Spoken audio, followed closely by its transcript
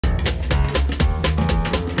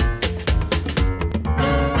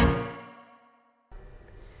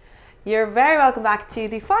You're very welcome back to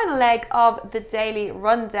the final leg of the Daily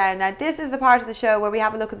Rundown. Now, this is the part of the show where we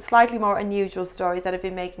have a look at slightly more unusual stories that have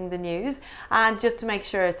been making the news. And just to make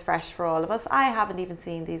sure it's fresh for all of us, I haven't even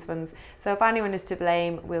seen these ones. So if anyone is to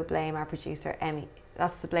blame, we'll blame our producer, Emmy.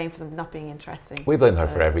 That's to blame for them not being interesting. We blame her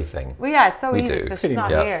for everything. Well, yeah, it's so we easy do. because she's not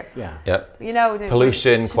here. Yeah. Yep. You know,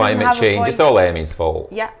 pollution, climate change, it's all Emmy's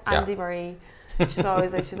fault. Yeah, Andy Marie. She's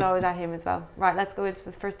always at him as well. Right, let's go into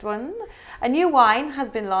this first one. A new wine has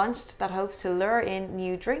been launched that hopes to lure in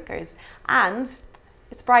new drinkers, and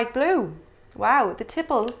it's bright blue. Wow, the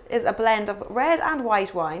tipple is a blend of red and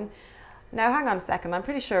white wine. Now, hang on a second. I'm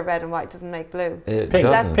pretty sure red and white doesn't make blue.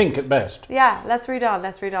 Pink at best. Yeah, let's read on.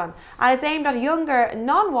 And it's aimed at younger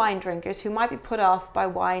non-wine drinkers who might be put off by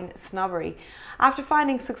wine snobbery. After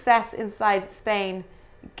finding success inside Spain,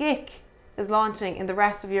 GIC is launching in the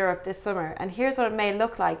rest of Europe this summer, and here's what it may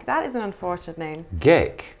look like. That is an unfortunate name.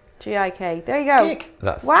 GIC. G-I-K. There you go.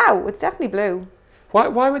 GIC. Wow, it's definitely blue. Why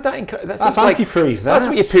would that encourage? That's antifreeze. That's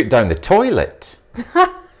what you put down the toilet.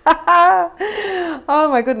 Oh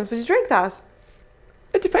my goodness, would you drink that?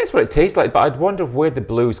 It depends what it tastes like, but I'd wonder where the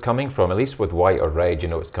blue's coming from. At least with white or red, you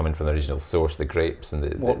know it's coming from the original source, the grapes and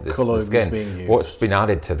the skin. What's been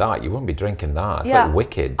added to that? You wouldn't be drinking that. It's like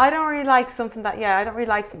wicked. I don't really like something that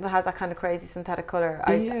has that kind of crazy synthetic colour.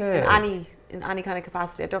 In any kind of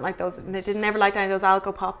capacity. I don't like those. I never liked any of those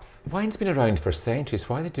Alco Pops. Wine's been around for centuries.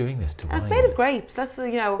 Why are they doing this to wine? And it's made of grapes. That's, I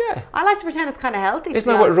like to pretend it's kind of healthy.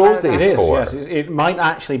 Isn't that what rosé is for? Yes, it might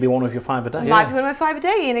actually be one of your 5 a day. It might be one of my 5 a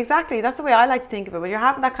day, and exactly. That's the way I like to think of it. When you're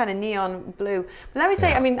having that kind of neon blue. But let me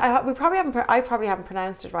say, I mean, I probably haven't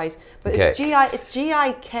pronounced it right, but it's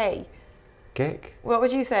G-I-K. GIC. What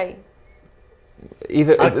would you say?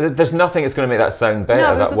 There's nothing that's going to make that sound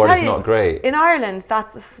better. That word is not great. In Ireland,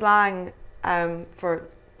 that's a slang for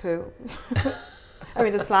poo. I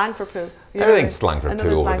mean, it's slang for poo. Everything's slang for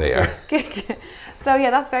poo over there. So yeah,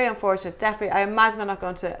 that's very unfortunate. Definitely, I imagine they're not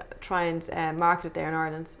going to try and market it there in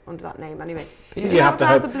Ireland under that name anyway. Do you have a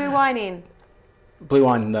glass of blue wine, Ian? Blue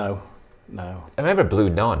wine, no. I remember Blue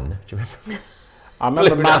Nun. Do you remember? I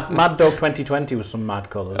remember Mad Dog 2020 was some mad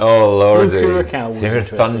colours. Oh Lord,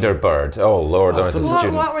 Thunderbird. Oh Lord, I was a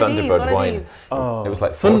student. Thunderbird wine. Oh, it was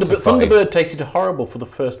like Thunderbird tasted horrible for the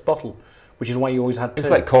first bottle, which is why you always had two. It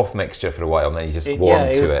was like cough mixture for a while, and then you just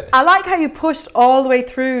warmed to it. I like how you pushed all the way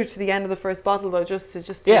through to the end of the first bottle, though, just to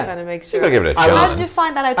kind of make sure. You gotta give it a chance. How did you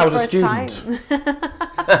find that out the first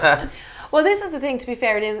time? Well, this is the thing. To be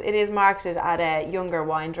fair, it is marketed at younger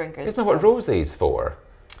wine drinkers. Isn't that what rosé's for?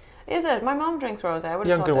 Is it? My mum drinks rosé. I would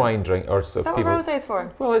have younger wine drink, or sort of people. Is that what rosé's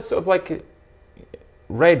for? Well, it's sort of like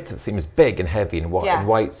red seems big and heavy, and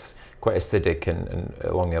white's quite acidic and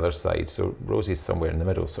along the other side. So rosé's somewhere in the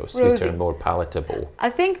middle, so sweeter and more palatable. I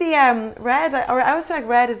think the red. I always feel like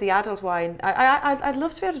red is the adult wine. I'd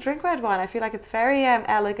love to be able to drink red wine. I feel like it's very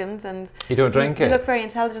elegant and. You don't drink it? You look very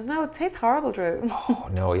intelligent. No, it tastes horrible, Drew. Oh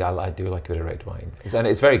no, yeah, I do like a bit of red wine, and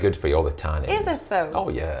it's very good for you, all the tannins. Is it though? Oh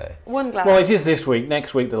yeah. One glass. Well, it is this week.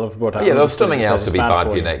 Next week they'll have brought out. Yeah, they'll have something else will be bad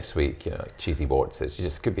for you next week. You know, like cheesy warts. It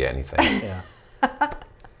just could be anything. Yeah.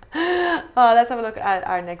 Oh, let's have a look at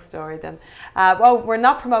our next story then. Well, we're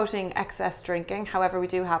not promoting excess drinking. However, we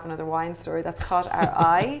do have another wine story that's caught our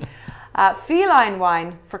eye. Feline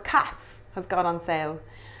wine for cats has gone on sale.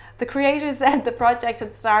 The creators said the project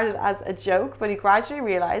had started as a joke, but he gradually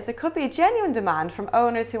realised there could be a genuine demand from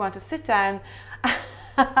owners who want to sit down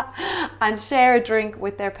and share a drink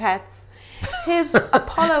with their pets. His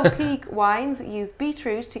Apollo Peak wines use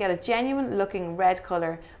beetroot to get a genuine looking red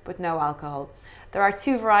colour, but no alcohol. There are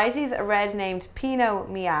 2 varieties, a red named Pinot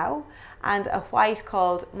Meow and a white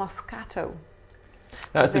called Moscato.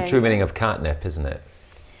 That's the true meaning of catnip, isn't it?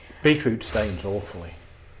 Beetroot stains awfully.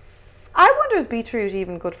 I wonder, is beetroot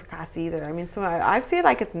even good for cats either? I mean, I feel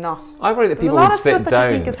like it's not. I worry that There's people would sit down. A lot of stuff that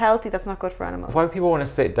you think is healthy that's not good for animals. Why would people want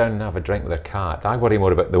to sit down and have a drink with their cat? I worry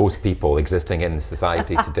more about those people existing in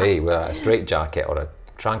society today with a straitjacket or a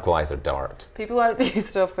tranquilizer dart. People want to do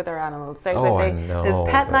stuff with their animals. I know.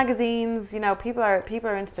 There's pet magazines. You know, people are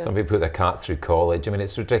into this. Some people put their cats through college. I mean,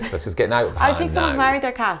 it's ridiculous. It's getting out of hand. I think someone's married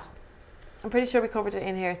their cat. I'm pretty sure we covered it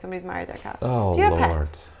in here. Somebody's married their cat. Oh, do you have Lord.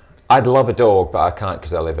 pets? I'd love a dog, but I can't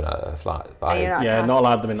because I live in a flat. Not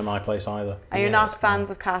allowed them into my place either. Are you not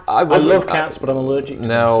fans of cats? I love cats, but I'm allergic to them.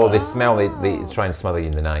 No, they smell. They try and smother you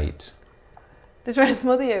in the night. They try to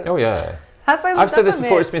smother you? Oh yeah. I've said this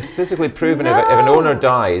before, it's been statistically proven if an owner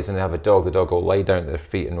dies and they have a dog, the dog will lie down at their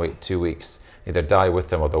feet and wait 2 weeks. Either die with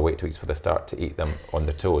them or they'll wait 2 weeks before they start to eat them on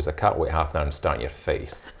their toes. A cat will wait half an hour and start in your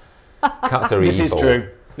face. Cats are evil. This is true.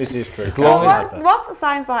 This is true. As long as what's the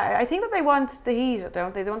science behind it? I think that they want the heat,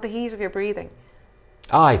 don't they? They want the heat of your breathing.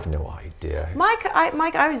 I've no idea. Mike,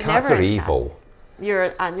 I was Cats never are into evil. Cats.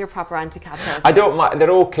 You're proper anti-cat person. I don't mind.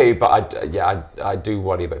 They're okay, but I do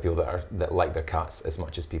worry about people that like their cats as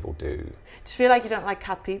much as people do. Do you feel like you don't like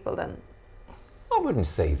cat people then? I wouldn't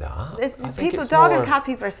say that. I think it's Dog more... and cat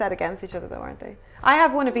people are set against each other though, aren't they? I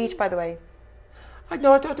have one of each, by the way. I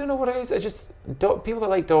don't know what it is. It's just people that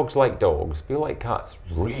like dogs like dogs. People like cats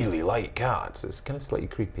really like cats. It's kind of slightly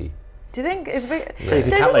creepy. Do you think it's crazy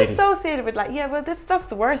they're cat just lady? Associated with like well that's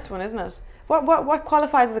the worst one, isn't it? What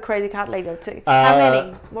qualifies as a crazy cat lady? How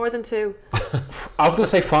many? More than 2? I was going to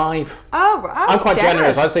say 5. Oh, right. I'm quite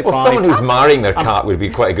generous. I'd say 5. Well, someone who's marrying their cat would be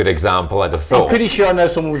quite a good example, I'd have thought. I'm pretty sure I know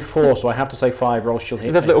someone with 4, so I have to say 5 or else she'll hit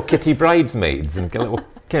They'd have me. little kitty bridesmaids and a little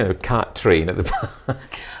cat train at the back.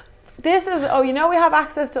 This is, we have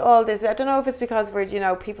access to all this. I don't know if it's because we're,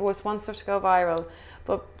 people just want stuff to go viral,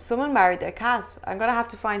 but someone married their cat. I'm going to have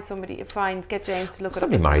to find get James to look at it.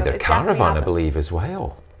 Somebody married their caravan, I believe, as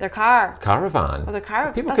well. Their car? Caravan. Oh, their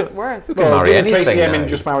caravan. People That's can, worse. People can marry anything Tracy now. Emin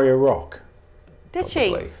just marry a rock? Did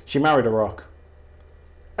Probably. She married a rock.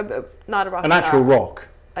 Not a rock. An actual rock.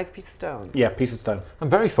 Like a piece of stone. Yeah, piece of stone. I'm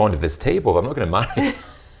very fond of this table, but I'm not going to marry.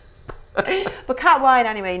 But cat wine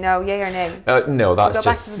anyway, no, yay or nay? No, that's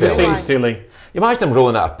just It It silly. seems silly. You imagine them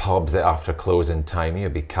rolling out of pubs after closing time.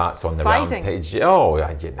 There'd be cats on the Fighting. rampage. Oh,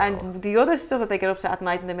 you know. And the other stuff that they get up to at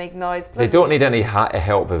night and they make noise. They don't need any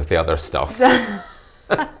help with the other stuff.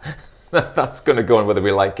 That's going to go on whether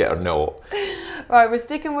we like it or not. Right, we're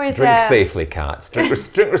sticking with... Drink safely, cats. Drink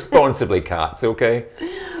responsibly, cats, okay?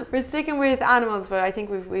 We're sticking with animals, but I think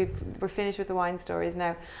we're finished with the wine stories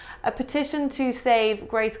now. A petition to save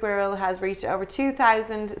grey squirrel has reached over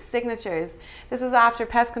 2,000 signatures. This was after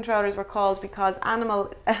pest controllers were called because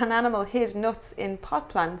an animal hid nuts in pot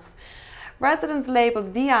plants. Residents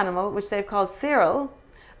labelled the animal, which they've called Cyril,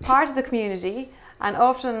 part of the community, and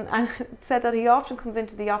said that he often comes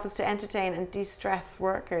into the office to entertain and de-stress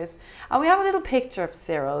workers. And we have a little picture of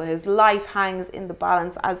Cyril, whose life hangs in the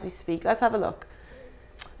balance as we speak. Let's have a look.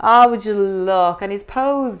 Oh, would you look? And he's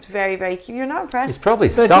posed very, very cute. You're not impressed? He's probably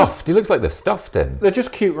stuffed. He looks like they've stuffed him. They're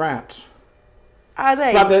just cute rats. Are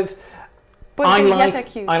they? But I they're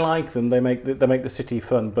cute. like them. They make the city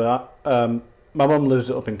fun. But my mum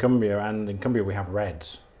lives up in Cumbria, and in Cumbria we have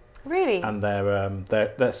reds. Really? And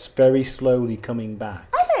they're very slowly coming back.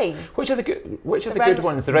 Are they? Which are the good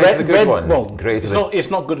ones? The reds are the good ones. Well, Greys it's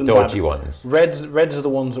not good and dodgy bad. ones. Reds are the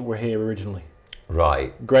ones that were here originally.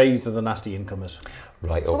 Right. Greys are the nasty incomers.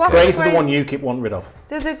 Right. Well, Okay. Greys are the one UKIP want rid of.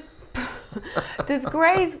 Does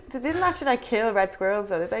greys? They didn't actually kill red squirrels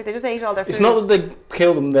though, did they? They just ate all their food. It's not that they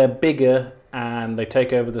kill them; they're bigger and they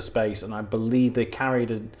take over the space. And I believe they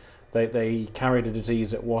carried a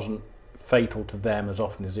disease that wasn't fatal to them as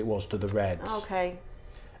often as it was to the reds. Okay.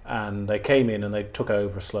 And they came in and they took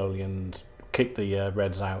over slowly and kicked the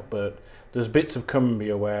reds out. But there's bits of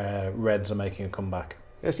Cumbria where reds are making a comeback.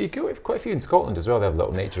 Yes, you go quite a few in Scotland as well. They have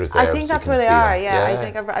little nature reserves. I think that's where they are. Yeah, I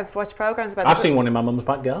think I've watched programs about. I've seen one in my mum's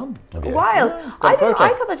back garden. Okay. Wild. Yeah, I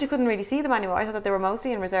thought that you couldn't really see them anymore. I thought that they were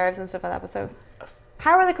mostly in reserves and stuff like that. But so,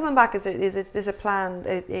 how are they coming back? Is this a plan?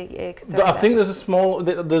 A I think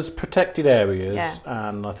there's protected areas,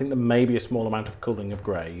 and I think there may be a small amount of culling of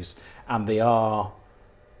greys, and they are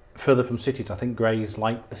further from cities. I think greys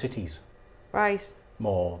like the cities. Right.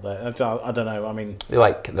 More. I don't know. I mean, they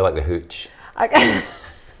like the hooch. Okay.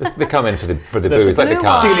 They come in for the booze, like the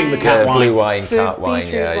cats. Stealing the cat wine. Blue wine, cat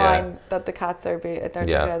wine, wine that the cats are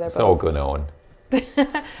it's all going on. Do you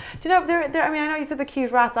know? I mean, I know you said the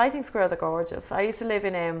cute rats. I think squirrels are gorgeous. I used to live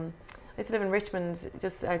in Richmond,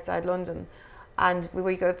 just outside London, and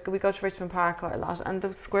we go to Richmond Park quite a lot. And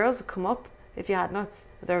the squirrels would come up if you had nuts.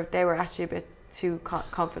 They were actually a bit too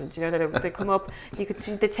confident, you know. They come up, they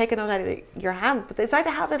take a nut out of your hand, but it's like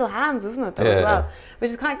they have little hands, isn't it? Though, as well,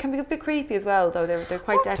 which is can be a bit creepy as well. Though they're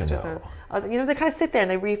quite dexterous. You know, they kind of sit there and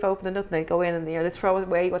they reef open the nut and they go in and they throw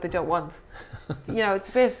away what they don't want. You know, it's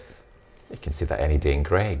a bit. You can see that any day in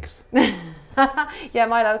Greg's. Yeah,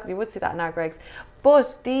 my local, you would see that in our Greg's.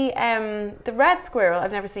 But the red squirrel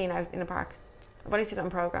I've never seen out in a park. I've only seen it on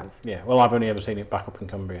programs. Yeah, well, I've only ever seen it back up in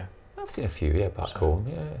Cumbria. I've seen a few, back home,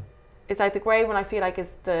 It's like the grey one. I feel like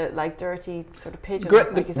is the dirty sort of pigeon.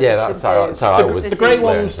 That's how I was. The grey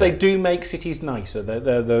ones, they do make cities nicer.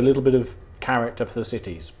 They're a little bit of character for the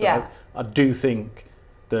cities. But I do think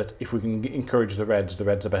that if we can encourage the reds are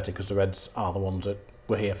better because the reds are the ones that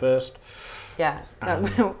were here first. Yeah,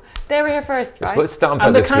 no, they were here first, right? So let's stamp and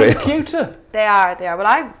out this grey. And they're kind of cuter. They are. Well,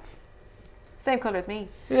 I'm same colour as me.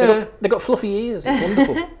 Yeah, they've got fluffy ears. It's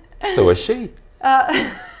wonderful. So is she.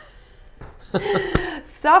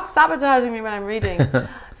 Stop sabotaging me when I'm reading.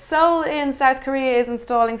 Seoul in South Korea is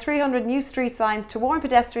installing 300 new street signs to warn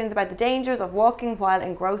pedestrians about the dangers of walking while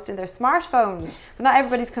engrossed in their smartphones. But not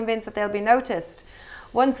everybody's convinced that they'll be noticed.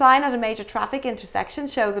 One sign at a major traffic intersection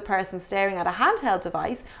shows a person staring at a handheld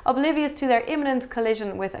device, oblivious to their imminent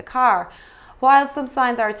collision with a car. While some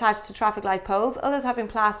signs are attached to traffic light poles, others have been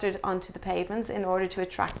plastered onto the pavements in order to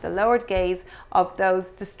attract the lowered gaze of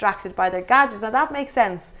those distracted by their gadgets. Now that makes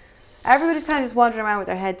sense. Everybody's kind of just wandering around with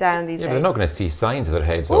their head down these days. They're not going to see signs of their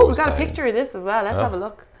heads Oh, always we've got down. a picture of this as well. Let's have a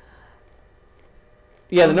look.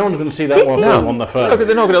 Yeah, no one's going to see that one on the phone. No,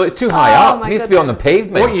 they're not going to. It's too high up. It needs to be on the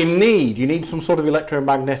pavement. What you need some sort of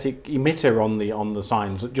electromagnetic emitter on the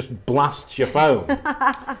signs that just blasts your phone.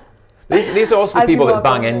 These are also the people that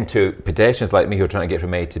bang into pedestrians like me who are trying to get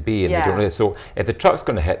from A to B, and they don't really. So if the truck's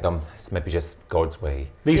going to hit them, it's maybe just God's way.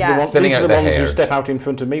 These are the ones who step out in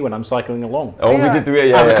front of me when I'm cycling along. Oh, we did.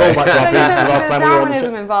 Yeah. As a callback to our last time we were on the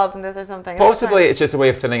Darwinism involved in this or something. Possibly it's just a way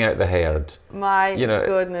of thinning out the herd. My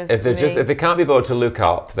goodness. If they can't be able to look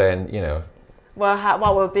up, then Well,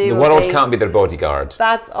 what will be? The world can't be their bodyguard.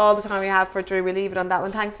 That's all the time we have for Drew. We leave it on that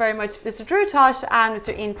one. Thanks very much, Mr. Drew Tosh and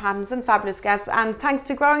Mr. Ian Pattinson, fabulous guests, and thanks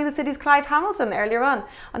to Growing the City's Clive Hamilton earlier on.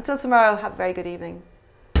 Until tomorrow, have a very good evening.